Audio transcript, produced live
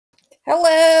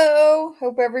Hello.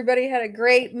 Hope everybody had a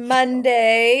great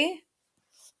Monday.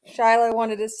 Shiloh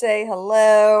wanted to say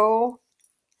hello.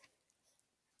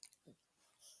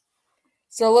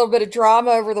 So a little bit of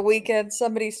drama over the weekend.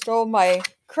 Somebody stole my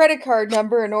credit card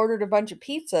number and ordered a bunch of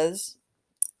pizzas.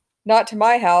 Not to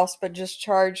my house, but just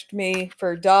charged me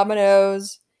for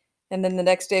Domino's and then the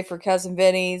next day for Cousin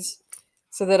Vinny's,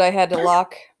 so that I had to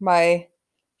lock my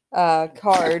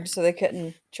card so they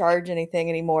couldn't charge anything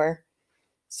anymore.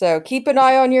 So keep an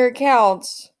eye on your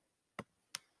accounts.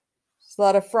 There's a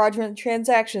lot of fraudulent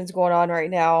transactions going on right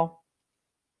now.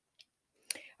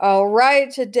 All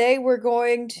right, today we're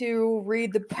going to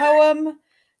read the poem,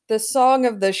 The Song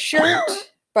of the Shirt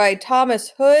by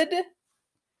Thomas Hood.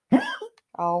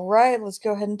 All right, let's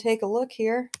go ahead and take a look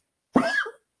here.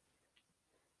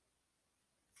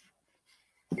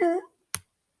 The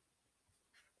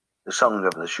Song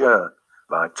of the Shirt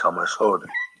by Thomas Hood,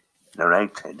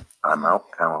 narrated by Malk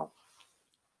Cowell.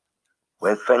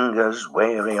 With fingers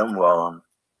weary and worn,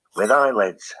 with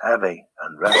eyelids heavy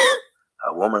and red,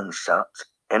 a woman sat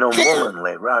in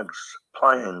unwomanly rags,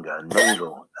 plying a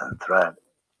needle and thread.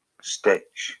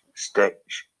 Stitch,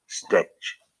 stitch,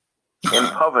 stitch. In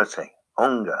poverty,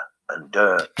 hunger, and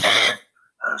dirt,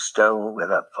 and still with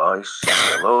a voice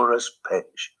dolorous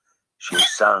pitch, she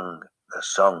sang the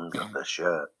song of the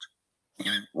shirt.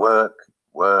 Work,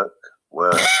 work,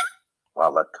 work,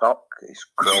 while the cock is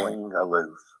crowing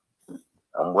aloof,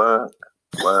 and work,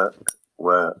 work,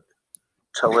 work,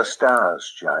 till the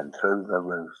stars shine through the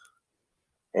roof.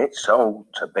 It's old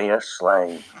to be a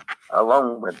slave,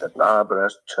 along with the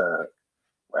barbarous Turk,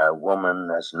 where woman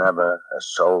has never a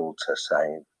soul to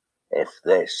save, if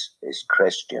this is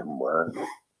Christian work.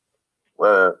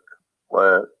 Work,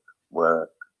 work, work,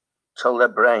 till the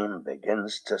brain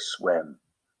begins to swim.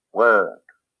 Work,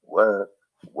 work,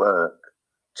 work,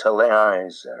 till the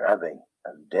eyes are heavy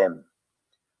and dim.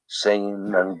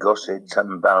 Seam and gusset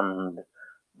and band,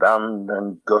 band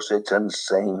and gusset and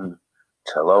seam,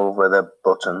 till over the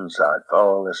buttons I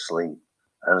fall asleep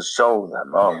and sew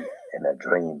them on in a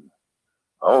dream.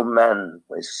 O men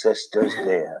with sisters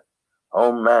dear,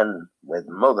 O men with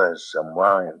mothers and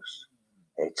wives,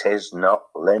 it is not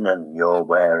linen you're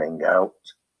wearing out,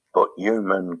 but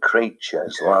human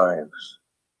creatures' lives.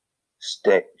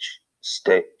 Stitch,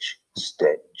 stitch,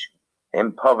 stitch,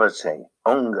 in poverty,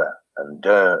 hunger, and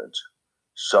dirt,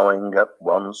 sewing at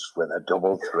once with a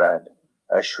double thread,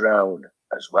 a shroud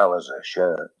as well as a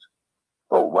shirt.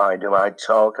 But why do I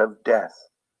talk of death,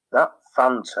 that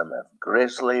phantom of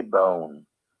grisly bone?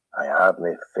 I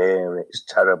hardly fear its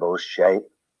terrible shape,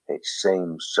 it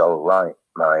seems so like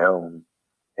my own.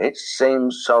 It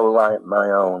seems so like my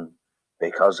own,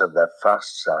 because of the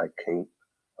fasts I keep.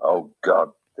 Oh God,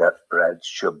 that bread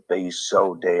should be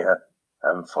so dear,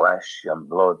 and flesh and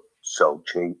blood so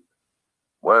cheap.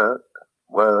 Work,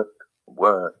 work,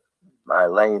 work, my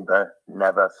labour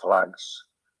never flags,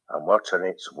 and what are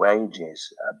its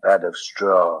wages? A bed of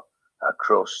straw, a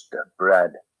crust of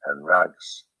bread and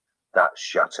rags, that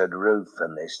shattered roof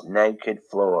and this naked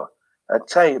floor, a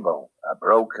table, a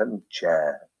broken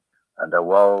chair, and a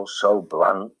wall so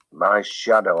blank, my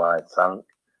shadow I thank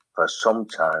for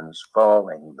sometimes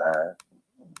falling there.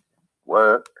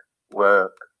 Work,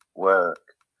 work, work,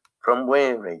 from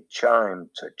weary chime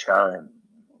to chime.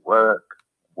 Work,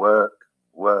 work,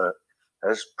 work,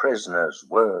 as prisoners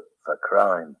work for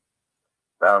crime.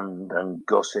 Band and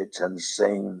gusset and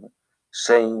seam,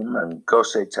 seam and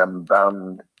gusset and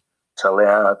band, till the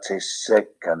heart is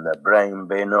sick and the brain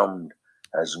benumbed,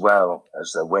 as well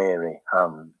as the weary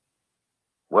hand.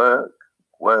 Work,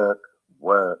 work,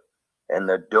 work, in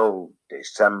the dull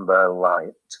December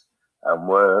light, and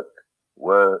work,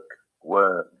 work,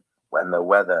 work, when the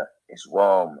weather is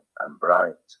warm and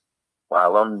bright,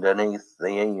 while underneath the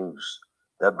eaves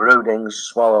the brooding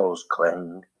swallows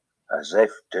cling, as if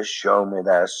to show me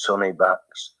their sunny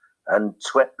backs and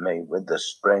twit me with the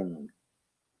spring.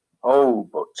 Oh,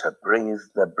 but to breathe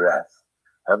the breath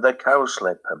of the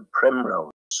cowslip and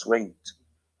primrose sweet,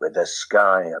 with the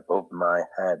sky above my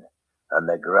head and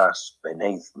the grass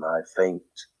beneath my feet,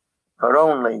 for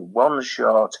only one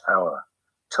short hour,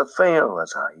 to feel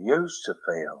as I used to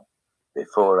feel,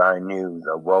 before I knew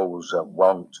the woes of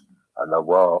want and the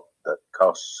walk that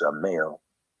costs a meal.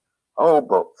 Oh,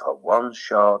 but for one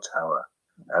short hour,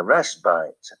 a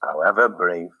respite, however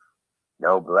brief,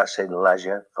 no blessed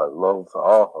leisure for love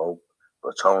or hope,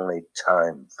 but only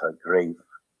time for grief.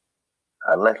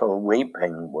 A little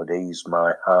weeping would ease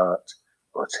my heart,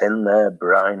 but in their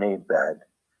briny bed,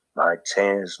 my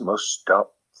tears must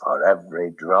stop, for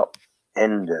every drop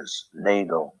hinders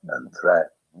needle and thread.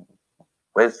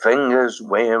 With fingers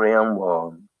weary and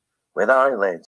worn, with eyelids